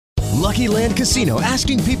Lucky Land Casino,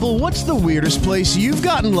 asking people, what's the weirdest place you've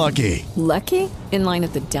gotten lucky? Lucky? In line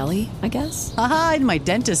at the deli, I guess? Aha, in my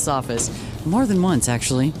dentist's office. More than once,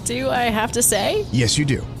 actually. Do I have to say? Yes, you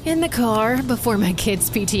do. In the car before my kids'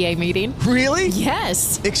 PTA meeting. Really?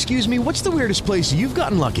 Yes. Excuse me, what's the weirdest place you've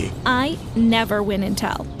gotten lucky? I never win and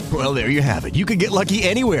tell. Well, there you have it. You can get lucky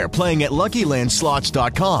anywhere, playing at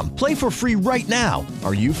LuckyLandSlots.com. Play for free right now.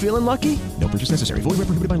 Are you feeling lucky? No purchase necessary. Void where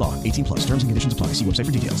prohibited by law. 18 plus. Terms and conditions apply. See website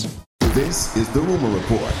for details. This is the Rumor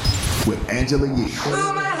Report with Angela Yee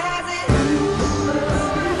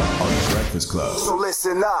on the Breakfast Club. So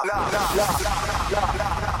listen up.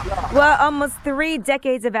 Well, almost 3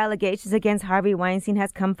 decades of allegations against Harvey Weinstein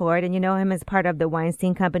has come forward, and you know him as part of the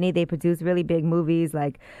Weinstein Company. They produce really big movies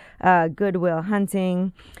like Good Will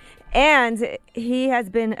Hunting, and he has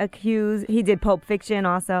been accused. He did Pulp Fiction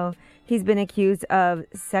also. He's been accused of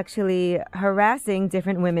sexually harassing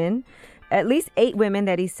different women. At least 8 women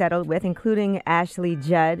that he settled with, including Ashley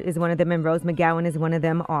Judd is one of them, and Rose McGowan is one of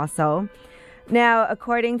them also. Now,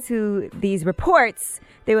 according to these reports,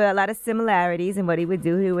 there were a lot of similarities in what he would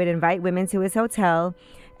do. He would invite women to his hotel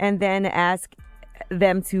and then ask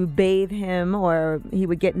them to bathe him, or he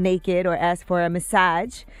would get naked or ask for a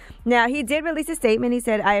massage. Now, he did release a statement. He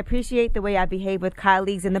said, "I appreciate the way I behaved with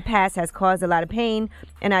colleagues in the past has caused a lot of pain,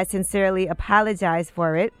 and I sincerely apologize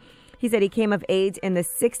for it." He said he came of age in the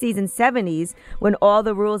 60s and 70s when all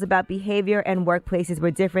the rules about behavior and workplaces were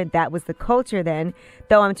different. That was the culture then.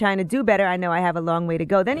 Though I'm trying to do better, I know I have a long way to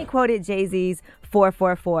go. Then he quoted Jay-Z's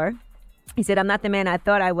 444. He said, "I'm not the man I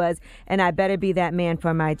thought I was, and I better be that man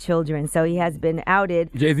for my children." So he has been outed.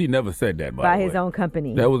 Jay-Z never said that, by his own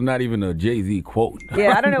company. That was not even a Jay-Z quote.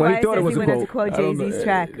 Yeah, I don't know Well, why he wanted to quote Jay-Z's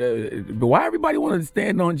track. But why everybody wanted to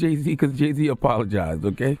stand on Jay-Z? Because Jay-Z apologized,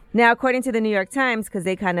 okay? Now, according to the New York Times, because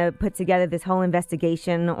they kind of put together this whole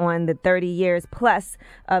investigation on the 30 years plus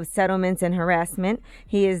of settlements and harassment,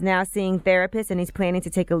 he is now seeing therapists, and he's planning to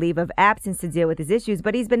take a leave of absence to deal with his issues.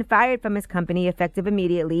 But he's been fired from his company effective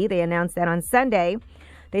immediately. They announced that on Sunday.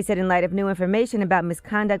 They said in light of new information about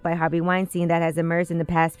misconduct by Harvey Weinstein that has emerged in the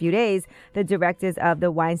past few days, the directors of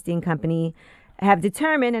the Weinstein Company have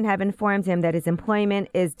determined and have informed him that his employment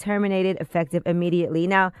is terminated effective immediately.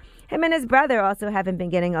 Now, him and his brother also haven't been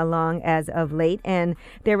getting along as of late, and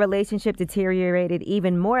their relationship deteriorated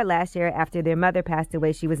even more last year after their mother passed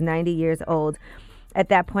away. She was 90 years old. At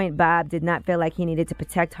that point, Bob did not feel like he needed to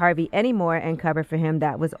protect Harvey anymore and cover for him.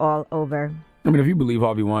 That was all over. I mean, if you believe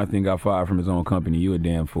Harvey Weinstein got fired from his own company, you're a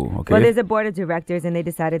damn fool, okay? Well, there's a board of directors, and they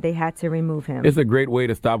decided they had to remove him. It's a great way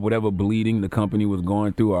to stop whatever bleeding the company was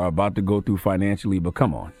going through or about to go through financially, but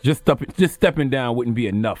come on. Just stepping down wouldn't be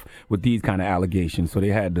enough with these kind of allegations, so they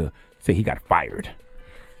had to say he got fired.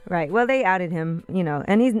 Right. Well, they outed him, you know,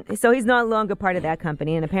 and he's no longer part of that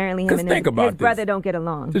company, and apparently him and his brother don't get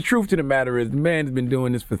along. The truth to the matter is the man's been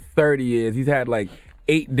doing this for 30 years. He's had like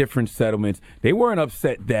 8 different settlements. They weren't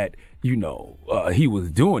upset that, he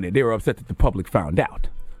was doing it. They were upset that the public found out.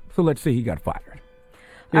 So let's say he got fired.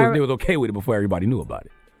 They was okay with it before everybody knew about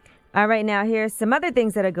it. All right, now here's some other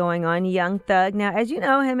things that are going on. Young Thug. Now, as you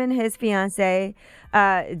know, him and his fiance,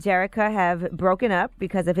 Jerica, have broken up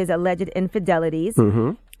because of his alleged infidelities.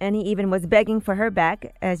 Mm-hmm. And he even was begging for her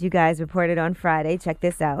back, as you guys reported on Friday. Check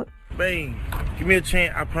this out. Babe, give me a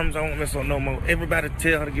chance. I promise I won't mess up no more. Everybody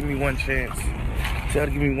tell her to give me one chance. Tell her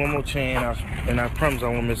to give me one more chance, and I promise I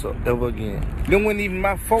won't mess up ever again. That wasn't even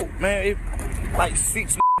my fault, man. Like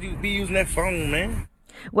 6 be using that phone, man.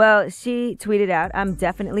 Well, she tweeted out, "I'm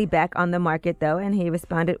definitely back on the market, though." And he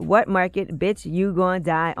responded, "What market? Bitch, you gonna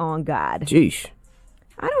die on God." Jeez.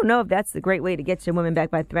 I don't know if that's the great way to get your woman back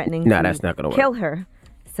by threatening that's not gonna work. Kill her.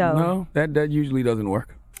 So no, that usually doesn't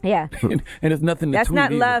work. Yeah. And it's nothing to That's tweet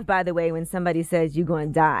not either. love, by the way, when somebody says you're going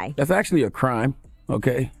to die. That's actually a crime,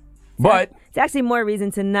 okay? But it's actually more reason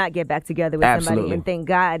to not get back together with somebody, and thank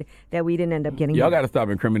God that we didn't end up getting y'all married. got to stop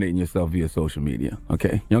incriminating yourself via social media,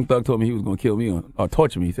 okay? Young Thug told me he was going to kill me or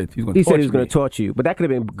torture me. He said he was going to torture me. He said he was going to torture you, but that could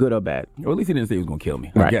have been good or bad. Or at least he didn't say he was going to kill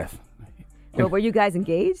me, right. I guess. Well, were you guys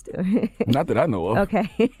engaged? Not that I know of. Okay.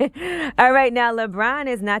 All right. Now, LeBron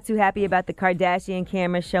is not too happy about the Kardashian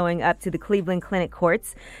camera showing up to the Cleveland Clinic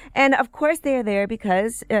courts. And, of course, they're there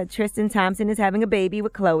because Tristan Thompson is having a baby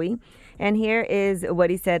with Khloe. And here is what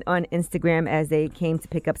he said on Instagram as they came to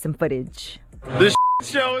pick up some footage. The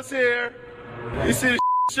show is here. You see the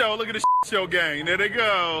show. Look at the show gang. There they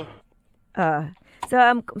go. So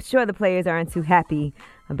I'm sure the players aren't too happy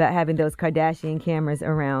about having those Kardashian cameras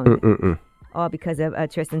around. All because of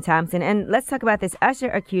Tristan Thompson. And let's talk about this Usher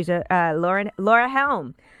accuser, Laura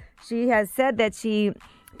Helm. She has said that she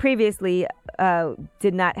previously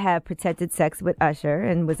did not have protected sex with Usher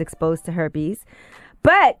and was exposed to herpes.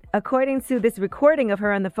 But according to this recording of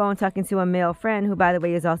her on the phone talking to a male friend, who, by the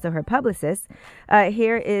way, is also her publicist,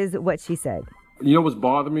 here is what she said. You know what's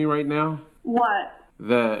bothering me right now? What?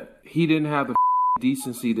 That he didn't have the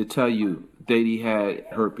decency to tell you that he had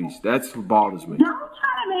herpes. That's what bothers me. Don't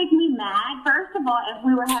try to make me mad. First of all, if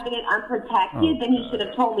we were having it unprotected, then he should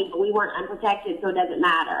have told me, but we weren't unprotected, so it doesn't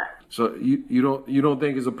matter. So you don't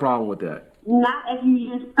think there's a problem with that? Not if you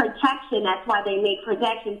use protection. That's why they make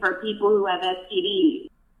protection for people who have STDs.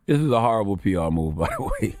 This is a horrible PR move, by the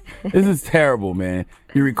way. This is terrible, man.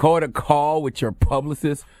 You record a call with your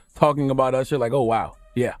publicist talking about Usher, like, oh, wow.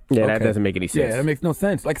 Yeah. Yeah, okay. That doesn't make any sense. Yeah, that makes no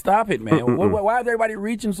sense. Like, stop it, man. Why is everybody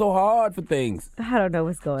reaching so hard for things? I don't know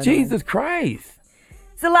what's going on. Jesus Christ.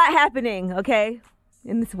 It's a lot happening, okay,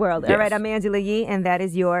 in this world. Yes. All right, I'm Angela Yee, and that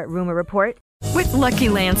is your Rumor Report. With Lucky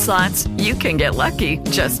Land Slots, you can get lucky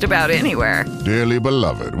just about anywhere. Dearly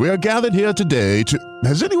beloved, we are gathered here today to...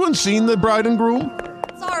 Has anyone seen the bride and groom?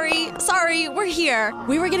 Sorry, we're here.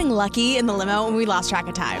 We were getting lucky in the limo and we lost track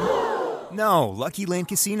of time. No, Lucky Land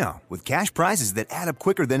Casino, with cash prizes that add up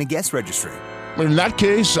quicker than a guest registry. In that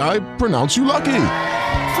case, I pronounce you lucky.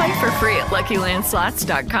 Play for free at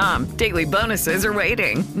LuckyLandSlots.com. Daily bonuses are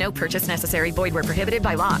waiting. No purchase necessary. Void where prohibited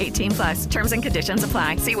by law. 18+. Terms and conditions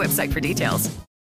apply. See website for details.